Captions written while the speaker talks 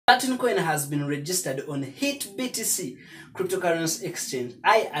Platincoin has been registered on HitBTC cryptocurrency exchange.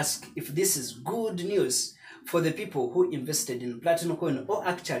 I ask if this is good news for the people who invested in Platincoin, or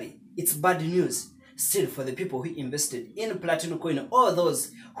actually it's bad news still for the people who invested in Platincoin, or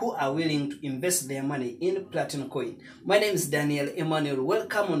those who are willing to invest their money in Platincoin. My name is Daniel Emmanuel.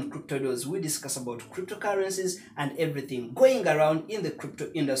 Welcome on Crypto Doors. We discuss about cryptocurrencies and everything going around in the crypto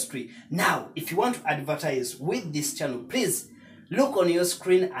industry. Now, if you want to advertise with this channel, please look on your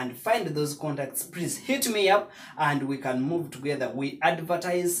screen and find those contacts. Please hit me up and we can move together. We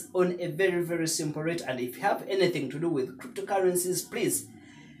advertise on a very simple rate, and if you have anything to do with cryptocurrencies, please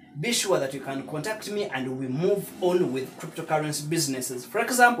be sure that you can contact me and we move on with cryptocurrency businesses. For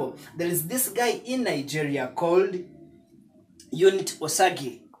example, there is this guy in Nigeria called Unit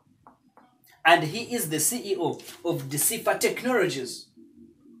Osagi, and he is the CEO of Decipher Technologies.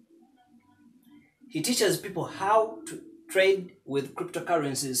 He teaches people how to trade with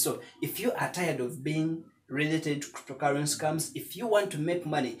cryptocurrencies. So if you are tired of being related to cryptocurrency scams, if you want to make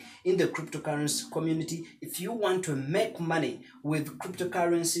money in the cryptocurrency community, if you want to make money with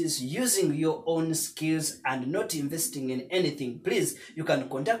cryptocurrencies using your own skills and not investing in anything, please, you can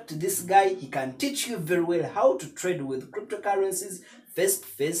contact this guy. He can teach you very well how to trade with cryptocurrencies face to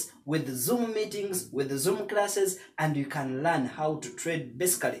face, with Zoom meetings, with Zoom classes, and you can learn how to trade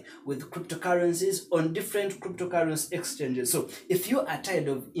basically with cryptocurrencies on different cryptocurrency exchanges. So if you are tired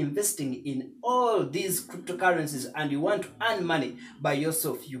of investing in all these cryptocurrencies and you want to earn money by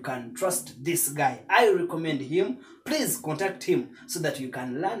yourself, you can trust this guy. I recommend him. Please contact him so that you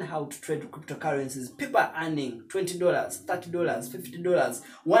can learn how to trade cryptocurrencies. People are earning $20, $30, $50,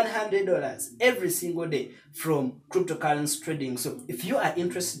 $100 every single day from cryptocurrency trading. So if you are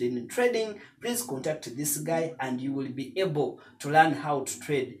interested in trading, please contact this guy and you will be able to learn how to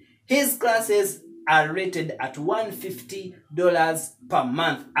trade. His classes are rated at $150 per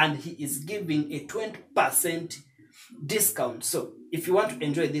month, and he is giving a 20% discount. So if you want to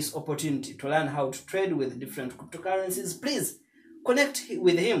enjoy this opportunity to learn how to trade with different cryptocurrencies, please connect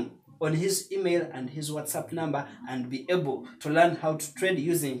with him on his email and his WhatsApp number and be able to learn how to trade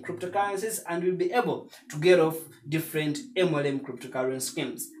using cryptocurrencies, and you'll be able to get off different MLM cryptocurrency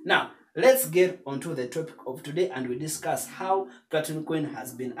schemes. Now, let's get onto the topic of today and we discuss how Platincoin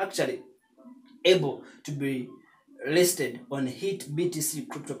has been actually able to be listed on HitBTC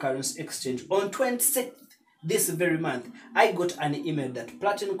cryptocurrency exchange on 26th this very month. I got an email that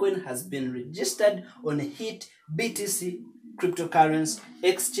Platincoin has been registered on HitBTC cryptocurrency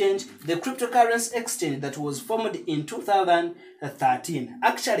exchange, the cryptocurrency exchange that was formed in 2013.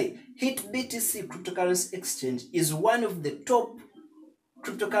 Actually, HitBTC cryptocurrency exchange is one of the top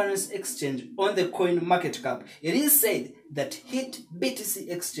cryptocurrency exchange on the coin market cap. It is said that HitBTC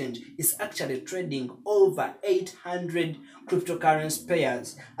exchange is actually trading over 800 cryptocurrency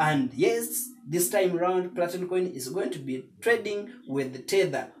pairs, and yes, this time around Platincoin is going to be trading with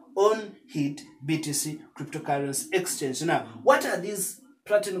Tether on HitBTC cryptocurrency exchange. Now, what are these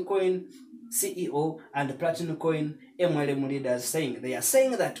Platincoin CEO and Platincoin MLM leaders saying? They are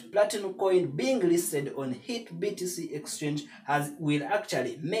saying that Platincoin being listed on HitBTC exchange will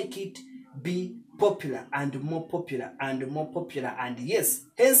actually make it be popular and more popular and more popular, and yes,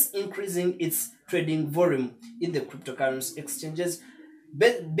 hence increasing its trading volume in the cryptocurrency exchanges,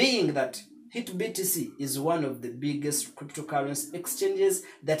 but being that HitBTC is one of the biggest cryptocurrency exchanges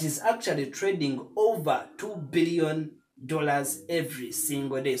that is actually trading over $2 billion every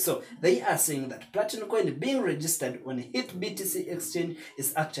single day. So they are saying that Platincoin being registered on HitBTC exchange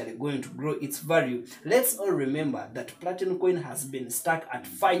is actually going to grow its value. Let's all remember that Platincoin has been stuck at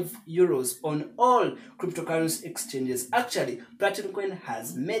 €5 on all cryptocurrency exchanges. Actually, Platincoin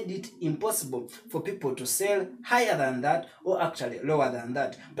has made it impossible for people to sell higher than that or actually lower than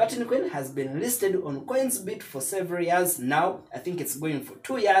that. Platincoin has been listed on CoinsBit for several years now. I think it's going for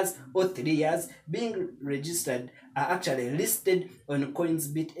 2 years or 3 years. Being registered are actually listed on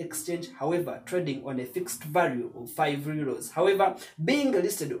CoinsBit exchange, however trading on a fixed value of €5. However, being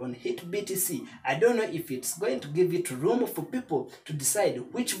listed on HitBTC, I don't know if it's going to give it room for people to decide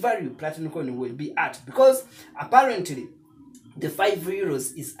which value Platincoin will be at, because apparently the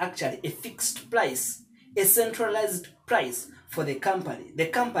 €5 is actually a fixed price, a centralized price for the company. The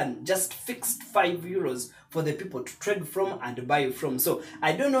company just fixed €5 for the people to trade from and buy from. So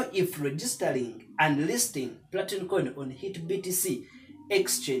I don't know if registering and listing Platincoin on HitBTC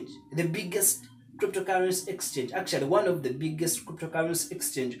exchange, the biggest cryptocurrency exchange, actually one of the biggest cryptocurrency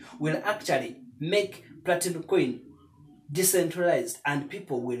exchange, will actually make Platincoin decentralized, and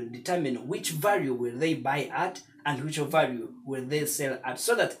people will determine which value will they buy at and which value will they sell at,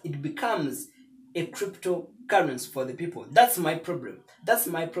 so that it becomes a cryptocurrency for the people. That's my problem. That's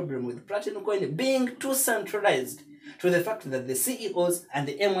my problem with Platincoin being too centralized, to the fact that the CEOs and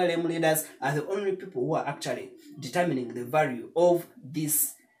the MLM leaders are the only people who are actually determining the value of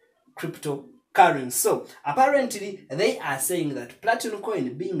this cryptocurrency. So apparently they are saying that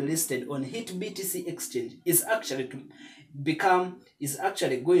Platincoin being listed on HitBTC exchange is actually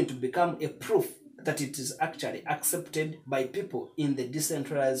going to become a proof that it is actually accepted by people in the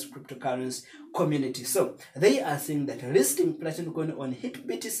decentralized cryptocurrency community. So they are saying that listing Platincoin on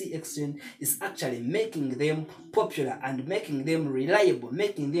HitBTC exchange is actually making them popular and making them reliable,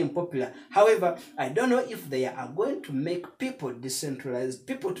 making them popular. However, I don't know if they are going to make people decentralized,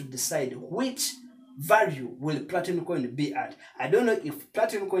 people to decide which value will Platincoin be at. I don't know if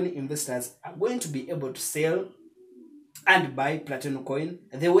Platincoin investors are going to be able to sell and buy Platincoin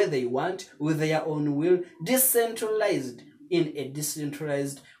the way they want, with their own will, decentralized, in a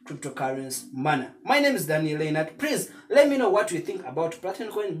decentralized cryptocurrency manner. My name is Daniel Reinhardt. Please let me know what you think about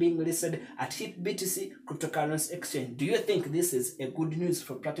Platincoin being listed at HitBTC cryptocurrency exchange. Do you think this is a good news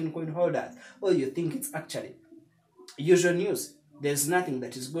for Platincoin holders, or you think it's actually usual news? There's nothing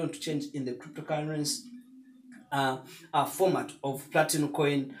that is going to change in the cryptocurrency format of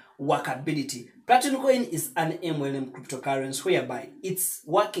Platincoin workability. Platincoin is an MLM cryptocurrency whereby it's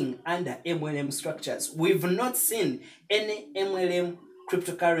working under MLM structures. We've not seen any MLM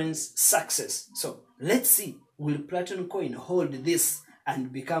cryptocurrency success. So let's see, will Platincoin hold this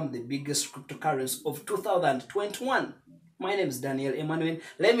and become the biggest cryptocurrency of 2021? My name is Daniel Emmanuel.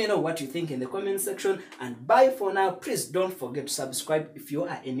 Let me know what you think in the comment section, and bye for now. Please don't forget to subscribe if you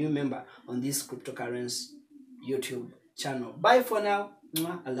are a new member on this cryptocurrency YouTube channel. Bye for now.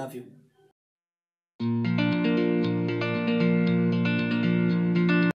 I love you.